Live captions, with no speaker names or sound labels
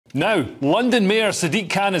Now, London Mayor Sadiq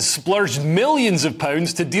Khan has splurged millions of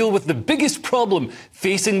pounds to deal with the biggest problem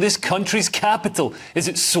facing this country's capital. Is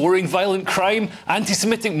it soaring violent crime,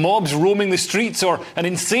 anti-Semitic mobs roaming the streets, or an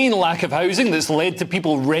insane lack of housing that's led to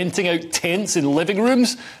people renting out tents in living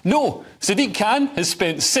rooms? No, Sadiq Khan has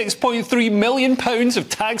spent £6.3 million of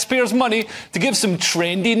taxpayers' money to give some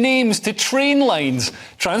trendy names to train lines.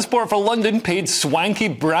 Transport for London paid swanky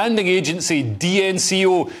branding agency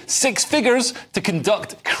DNCO 6 figures to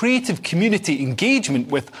conduct creative community engagement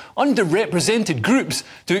with underrepresented groups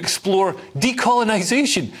to explore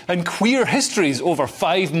decolonisation and queer histories over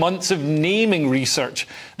 5 months of naming research.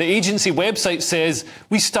 The agency website says,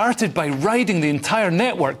 "We started by riding the entire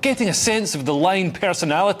network, getting a sense of the line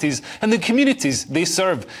personalities and the communities they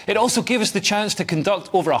serve. It also gave us the chance to conduct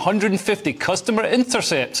over 150 customer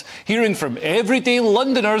intercepts, hearing from everyday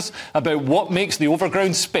Londoners about what makes the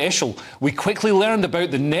Overground special. We quickly learned about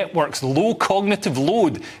the network's low cognitive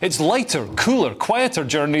load. Its lighter, cooler, quieter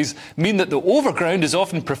journeys mean that the Overground is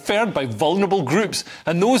often preferred by vulnerable groups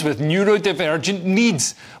and those with neurodivergent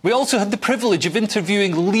needs. We also had the privilege of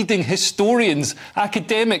interviewing leading historians,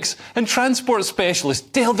 academics and transport specialists,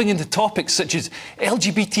 delving into topics such as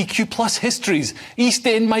LGBTQ+ histories, East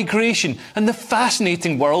End migration and the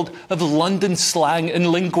fascinating world of London slang and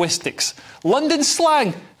linguistics." London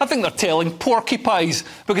slang? I think they're telling porcupines,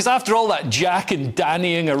 because after all that Jack and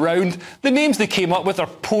Dannying around, the names they came up with are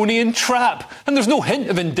pony and trap, and there's no hint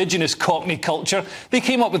of indigenous Cockney culture. They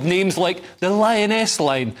came up with names like the Lioness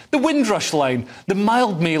Line, the Windrush Line, the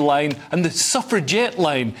Mildmay Line and the Suffragette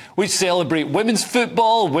Line, which celebrate women's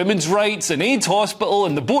football, women's rights, an AIDS hospital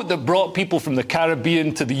and the boat that brought people from the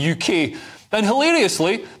Caribbean to the UK. And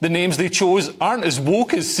hilariously, the names they chose aren't as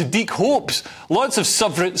woke as Sadiq hopes. Lots of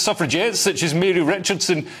suffragettes, such as Mary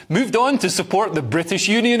Richardson, moved on to support the British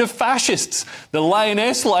Union of Fascists. The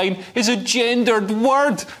Lioness Line is a gendered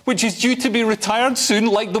word, which is due to be retired soon,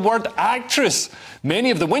 like the word actress.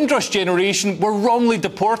 Many of the Windrush generation were wrongly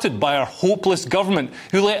deported by our hopeless government,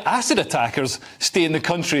 who let acid attackers stay in the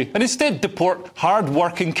country and instead deport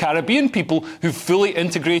hard-working Caribbean people who fully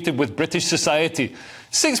integrated with British society.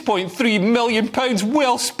 £6.3 million,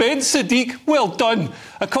 well spent, Sadiq, well done.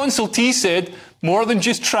 A consultee said, "More than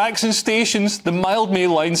just tracks and stations, the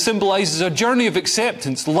Mildmay Line symbolises a journey of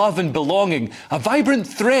acceptance, love and belonging, a vibrant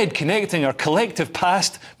thread connecting our collective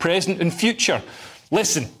past, present and future."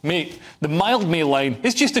 Listen, mate, the Mildmay Line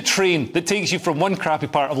is just a train that takes you from one crappy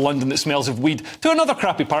part of London that smells of weed to another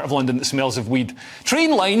crappy part of London that smells of weed.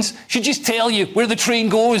 Train lines should just tell you where the train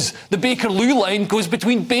goes. The Bakerloo Line goes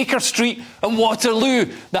between Baker Street and Waterloo.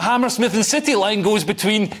 The Hammersmith and City Line goes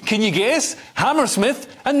between, can you guess, Hammersmith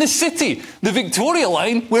and the City. The Victoria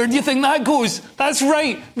Line, where do you think that goes? That's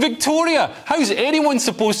right, Victoria. How's anyone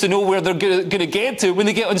supposed to know where they're going to get to when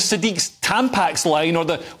they get on Sadiq's Tampax Line or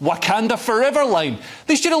the Wakanda Forever Line?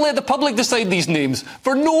 They should have let the public decide these names.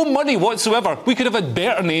 For no money whatsoever, we could have had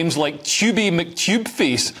better names like Tubey McTube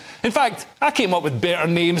Face. In fact, I came up with better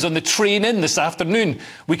names on the train in this afternoon.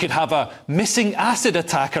 We could have a missing acid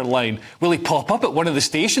attacker line. Will he pop up at one of the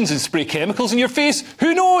stations and spray chemicals in your face?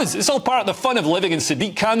 Who knows? It's all part of the fun of living in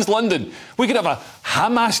Sadiq Khan's London. We could have a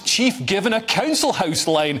Hamas chief given a council house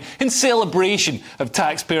line in celebration of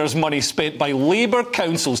taxpayers' money spent by Labour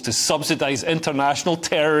councils to subsidise international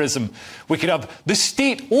terrorism. We could have the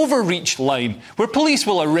state overreach line, where police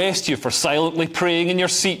will arrest you for silently praying in your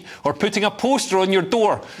seat or putting a poster on your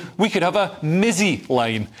door. We could have a Mizzy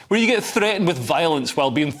line, where you get threatened with violence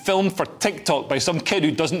while being filmed for TikTok by some kid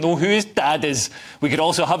who doesn't know who his dad is. We could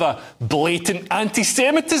also have a blatant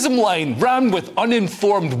anti-Semitism line, rammed with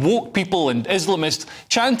uninformed woke people and Islamists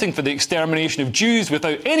chanting for the extermination of Jews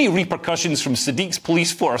without any repercussions from Sadiq's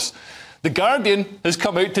police force. The Guardian has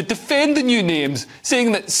come out to defend the new names,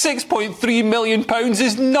 saying that £6.3 million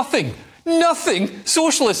is nothing. Nothing!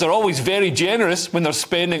 Socialists are always very generous when they're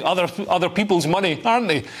spending other people's money, aren't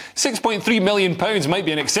they? £6.3 million might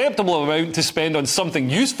be an acceptable amount to spend on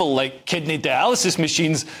something useful like kidney dialysis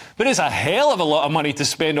machines, but it's a hell of a lot of money to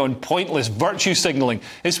spend on pointless virtue signalling,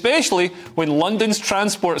 especially when London's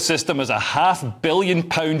transport system has a £500 million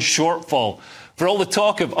shortfall. For all the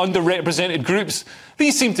talk of underrepresented groups,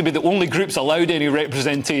 these seem to be the only groups allowed any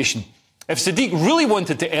representation. If Sadiq really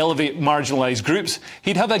wanted to elevate marginalised groups,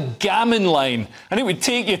 he'd have a Gammon Line, and it would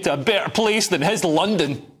take you to a better place than his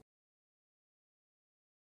London.